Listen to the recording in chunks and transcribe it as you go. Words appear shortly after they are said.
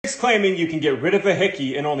chick's claiming you can get rid of a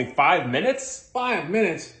hickey in only 5 minutes? 5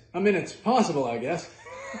 minutes? I mean, it's possible, I guess.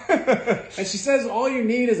 And she says all you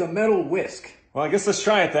need is a metal whisk. Well, I guess let's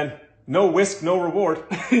try it then. No whisk, no reward.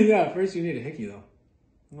 Yeah, first you need a hickey, though.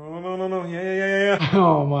 No. Yeah.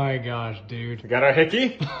 Oh my gosh, dude. We got our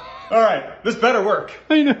hickey? All right, this better work.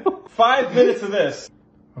 I know. 5 minutes of this.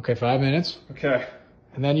 Okay, 5 minutes. Okay.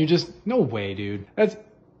 And then you just... No way, dude. It's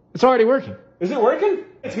already working. Is it working?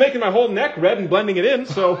 It's making my whole neck red and blending it in,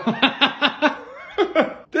 so...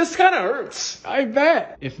 This kind of hurts. I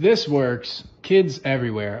bet. If this works, kids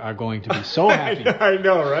everywhere are going to be so happy. I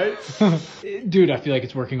know, right? Dude, I feel like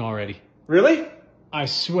it's working already. Really? I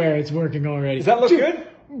swear it's working already. Does that look good?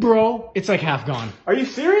 Bro, it's like half gone. Are you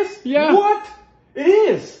serious? Yeah. What? It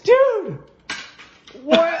is. Dude!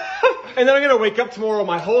 What? And then I'm going to wake up tomorrow,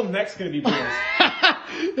 my whole neck's going to be bruised.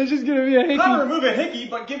 It's just going to be a hickey. Not remove a hickey,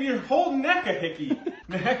 but give your whole neck a hickey.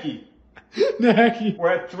 The hickey. The hickey.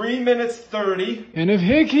 We're at 3 minutes 30. And if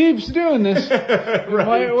Hick keeps doing this, it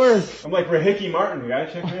might work. I'm like Ricky Martin,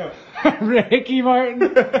 guys. Check me out. Ricky Martin.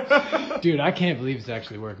 Dude, I can't believe it's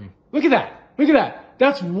actually working. Look at that. Look at that.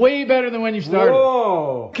 That's way better than when you started.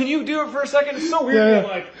 Whoa. Can you do it for a second? It's so weird. Yeah.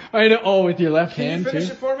 Like, I know. Oh, with your left can hand, you finish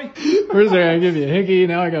too? it for me? First I give you a hickey,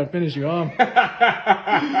 now I gotta finish you off.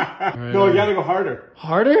 No, you gotta go harder.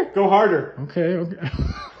 Harder? Go harder. Okay.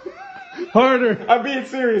 Harder. I'm being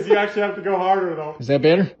serious. You actually have to go harder, though. Is that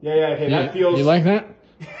better? Yeah. Okay, that feels... You like that?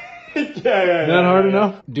 Yeah. Is that hard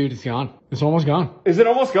enough? Dude, it's gone. It's almost gone. Is it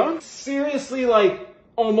almost gone? Seriously, like,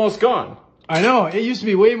 almost gone. I know. It used to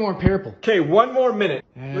be way more purple. Okay, 1 more minute.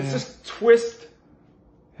 Let's just twist.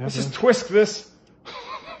 Let's just twist this.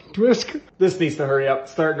 Twist. This needs to hurry up.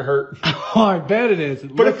 It's starting to hurt. Oh, I bet it is.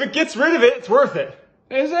 But if it gets rid of it, it's worth it.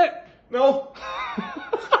 Is it? No.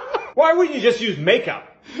 Why wouldn't you just use makeup?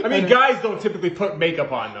 I mean, guys don't typically put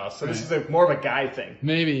makeup on, though, so this is more of a guy thing.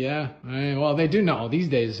 Maybe, yeah. Well, they do know. These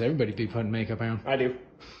days, everybody be putting makeup on. I do.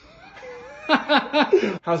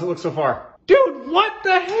 How's it look so far? Dude, what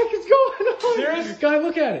the heck is going on? Serious? Guy,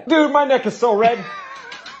 look at it. Dude, my neck is so red.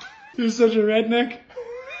 You're such a redneck.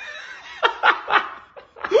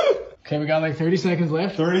 Okay, we got like 30 seconds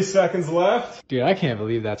left. 30 seconds left. Dude, I can't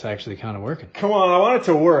believe that's actually kind of working. Come on, I want it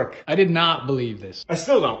to work. I did not believe this. I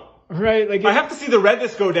still don't. Right? Like I have to see the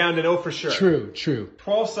redness go down to know for sure. True.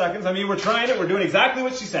 12 seconds. I mean, we're trying it. We're doing exactly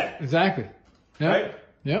what she said. Exactly. Yep. Right?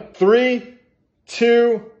 Yep. 3,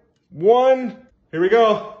 2, 1. Here we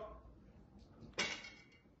go.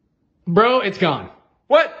 Bro, it's gone.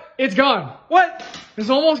 What? It's gone. What? It's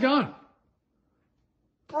almost gone.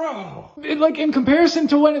 Bro. Like, in comparison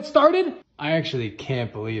to when it started, I actually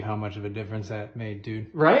can't believe how much of a difference that made, dude.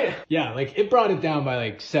 Right? Yeah, like, it brought it down by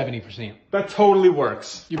like 70%. That totally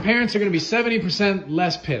works. Your parents are going to be 70%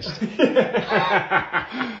 less pissed.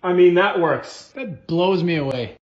 I mean, that works. That blows me away.